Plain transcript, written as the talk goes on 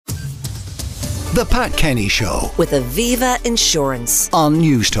The Pat Kenny Show with Aviva Insurance on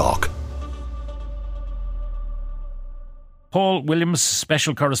Newstalk. Paul Williams,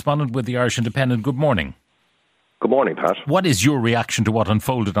 special correspondent with the Irish Independent. Good morning. Good morning, Pat. What is your reaction to what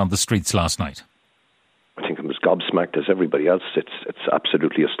unfolded on the streets last night? I think I'm as gobsmacked as everybody else. It's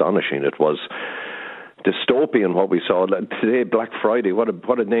absolutely astonishing. It was dystopian what we saw today. Black Friday, what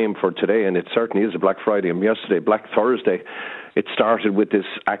a name for today, and it certainly is a Black Friday. And yesterday, Black Thursday, it started with this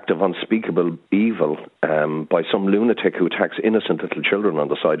act of unspeakable evil by some lunatic who attacks innocent little children on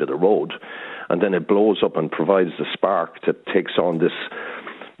the side of the road, and then it blows up and provides the spark that takes on this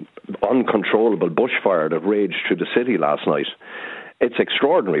uncontrollable bushfire that raged through the city last night. It's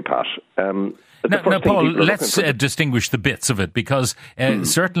extraordinary, Pat. Now, Paul, let's distinguish the bits of it, because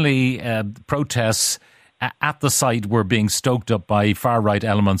certainly protests at the site were being stoked up by far-right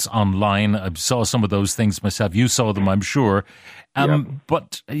elements online. I saw some of those things myself. You saw them, I'm sure.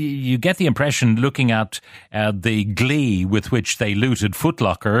 But you get the impression, looking at the glee with which they looted Foot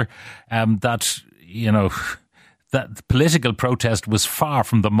Locker, that political protest was far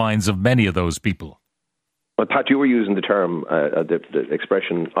from the minds of many of those people. Well, Pat, you were using the term, the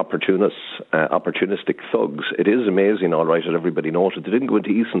expression opportunistic thugs. It is amazing, all right, that everybody noted. They didn't go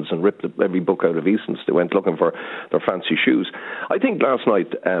into Eason's and rip every book out of Eason's. They went looking for their fancy shoes. I think last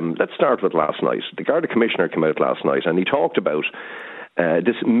night, let's start with last night. The Garda Commissioner came out last night and he talked about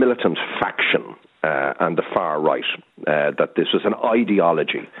this militant faction and the far right, that this was an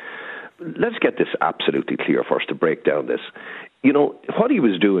ideology. Let's get this absolutely clear first to break down this. You know, what he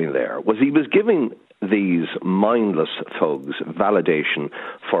was doing there was he was giving these mindless thugs validation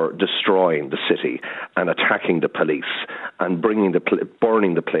for destroying the city and attacking the police and burning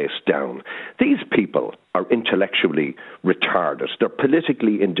the place down. These people are intellectually retarded. They're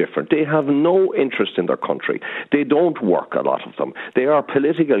politically indifferent. They have no interest in their country. They don't work, a lot of them. They are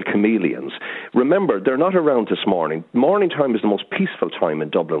political chameleons. Remember, they're not around this morning. Morning time is the most peaceful time in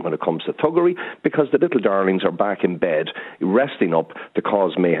Dublin when it comes to thuggery, because the little darlings are back in bed, resting up to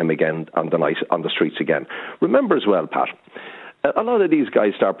cause mayhem again on the streets again. Remember as well, Pat, a lot of these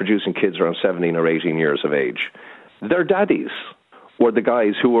guys start producing kids around 17 or 18 years of age. Their daddies were the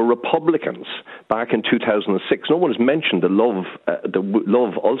guys who were Republicans back in 2006. No one has mentioned the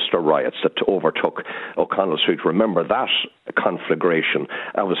Love Ulster riots that overtook O'Connell Street. Remember that conflagration?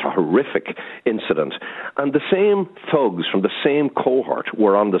 That was a horrific incident. And the same thugs from the same cohort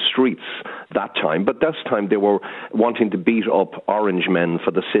were on the streets that time, but this time they were wanting to beat up orange men for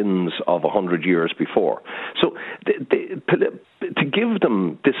the sins of 100 years before. So to give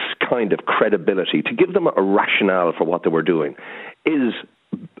them this kind of credibility, to give them a rationale for what they were doing, is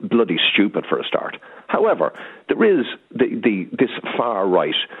bloody stupid for a start. However, there is this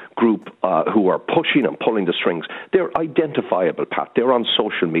far-right group who are pushing and pulling the strings. They're identifiable, Pat. They're on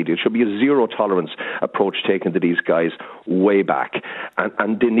social media. It should be a zero-tolerance approach taken to these guys way back.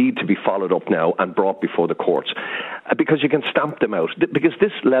 And they need to be followed up now and brought before the courts. Because you can stamp them out. Because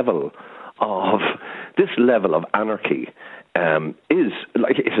this level of anarchy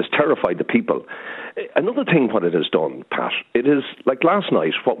it has terrified the people. Another thing what it has done, Pat, it is like last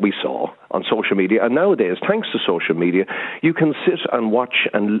night what we saw on social media, and nowadays, thanks to social media, you can sit and watch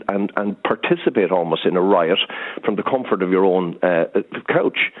and participate almost in a riot from the comfort of your own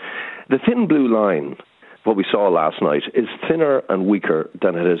couch. The thin blue line, what we saw last night, is thinner and weaker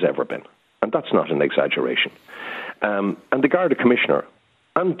than it has ever been. And that's not an exaggeration. And the Garda Commissioner,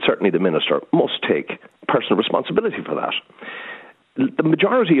 and certainly the Minister, must take personal responsibility for that. The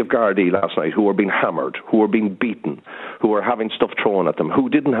majority of Gardaí last night who were being hammered, who were being beaten, who were having stuff thrown at them, who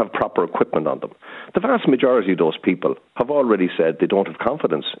didn't have proper equipment on them, the vast majority of those people have already said they don't have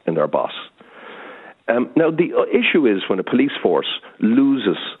confidence in their boss. Now, the issue is when a police force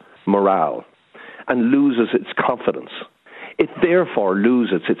loses morale and loses its confidence, it therefore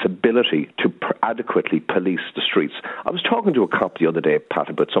loses its ability to adequately police the streets. I was talking to a cop the other day, Pat,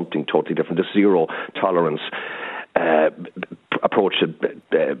 about something totally different, this zero-tolerance approach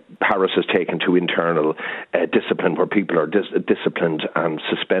that Paris has taken to internal discipline, where people are disciplined and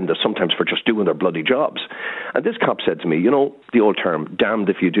suspended, sometimes for just doing their bloody jobs. And this cop said to me, you know, the old term, damned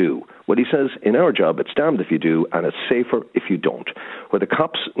if you do. Well, he says, in our job, it's damned if you do, and it's safer if you don't. Where the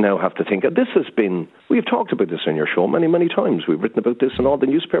cops now have to think, and this has been, we have talked about this in your show many, many times. We've written about this, and all the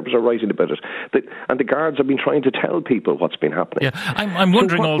newspapers are writing about it. And the guards have been trying to tell people what's been happening. Yeah, I'm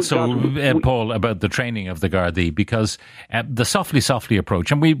wondering Paul, about the training of the Gardaí, because the softly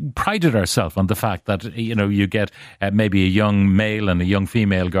approach, and we prided ourselves on the fact that, you know, you get maybe a young male and a young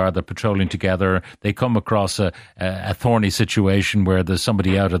female guard, they're patrolling together, they come across a thorny situation where there's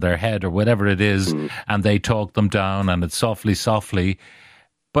somebody out of their head or whatever it is, and they talk them down, and it's softly.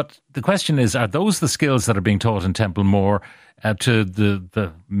 But the question is, are those the skills that are being taught in Templemore to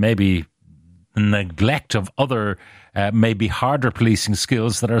the maybe neglect of other maybe harder policing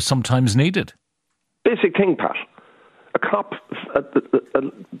skills that are sometimes needed? Basic thing, Pat. A cop,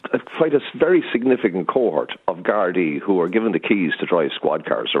 quite a very significant cohort of Gardaí who are given the keys to drive squad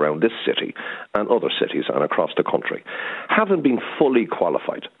cars around this city and other cities and across the country, haven't been fully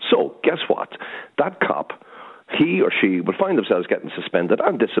qualified. So, guess what? That cop, he or she will find themselves getting suspended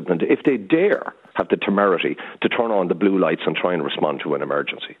and disciplined if they dare have the temerity to turn on the blue lights and try and respond to an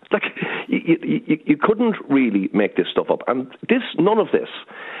emergency. Like, you couldn't really make this stuff up. And none of this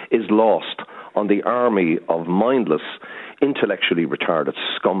is lost on the army of mindless, intellectually retarded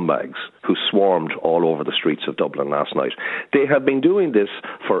scumbags who swarmed all over the streets of Dublin last night. They have been doing this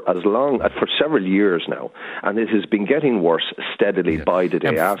for several years now, and it has been getting worse steadily by the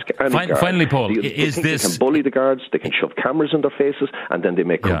day. Ask any guard. Finally, Paul, they can bully the guards, they can shove cameras in their faces, and then they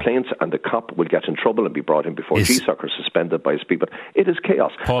make complaints, and the cop will get in trouble and be brought in before GSOC or suspended by his people. It is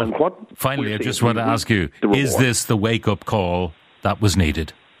chaos. Paul, and finally, I just want to ask you, is this the wake-up call that was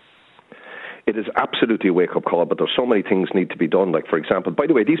needed? It is absolutely a wake-up call, but there's so many things need to be done. Like, for example, by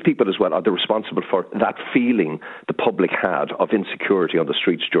the way, these people as well are the responsible for that feeling the public had of insecurity on the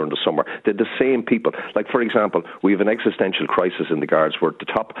streets during the summer. They're the same people. Like, for example, we have an existential crisis in the Guards where the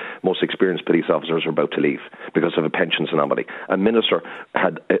top, most experienced police officers are about to leave because of a pensions anomaly. A minister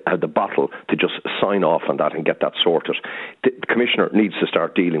had the bottle to just sign off on that and get that sorted. The commissioner needs to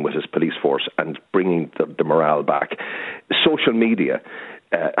start dealing with his police force and bringing the morale back. Social media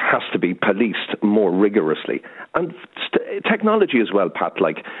has to be policed more rigorously. And technology as well, Pat,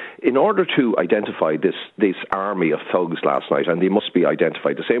 like, in order to identify this army of thugs last night, and they must be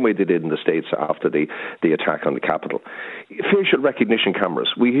identified the same way they did in the States after the attack on the Capitol. Facial recognition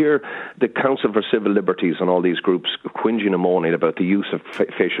cameras. We hear the Council for Civil Liberties and all these groups whinging and moaning about the use of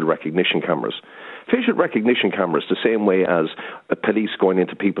facial recognition cameras. Facial recognition cameras, the same way as police going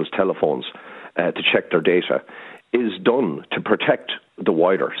into people's telephones to check their data, is done to protect the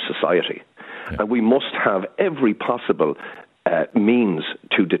wider society. Yeah. And we must have every possible means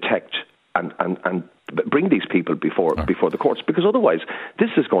to detect and bring these people before the courts, because otherwise this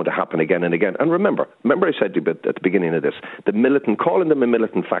is going to happen again and again. And remember I said to you at the beginning of this, calling them a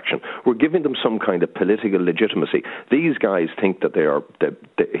militant faction, we're giving them some kind of political legitimacy. These guys think that they are the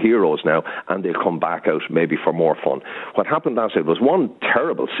heroes now, and they'll come back out maybe for more fun. What happened last night was one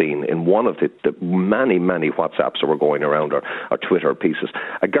terrible scene in one of the many WhatsApps that were going around, or Twitter pieces.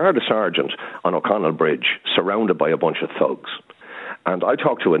 A Garda sergeant on O'Connell Bridge surrounded by a bunch of thugs. And I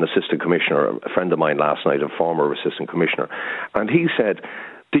talked to an assistant commissioner, a friend of mine last night, a former assistant commissioner, and he said,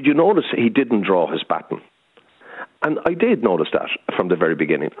 did you notice he didn't draw his baton? And I did notice that from the very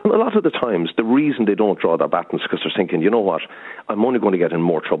beginning. And a lot of the times, the reason they don't draw their batons is because they're thinking, you know what, I'm only going to get in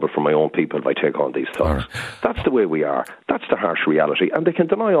more trouble for my own people if I take on these thugs. Right. That's the way we are. That's the harsh reality. And they can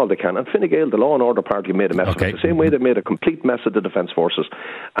deny all they can. And Fine Gael, the Law and Order Party, made a mess of it. The same way they made a complete mess of the Defence Forces.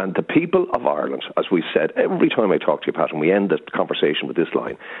 And the people of Ireland, as we said every time I talk to you, Pat, and we end the conversation with this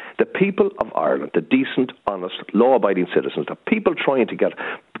line, the people of Ireland, the decent, honest, law-abiding citizens, the people trying to get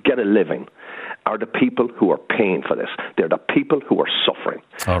a living, are the people who are paying for this. They're the people who are suffering.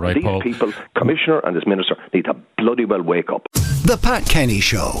 All right, These Paul. people, Commissioner and his Minister, need to bloody well wake up. The Pat Kenny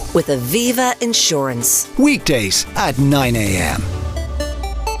Show. With Aviva Insurance. Weekdays at 9 a.m.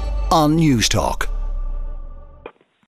 on News Talk.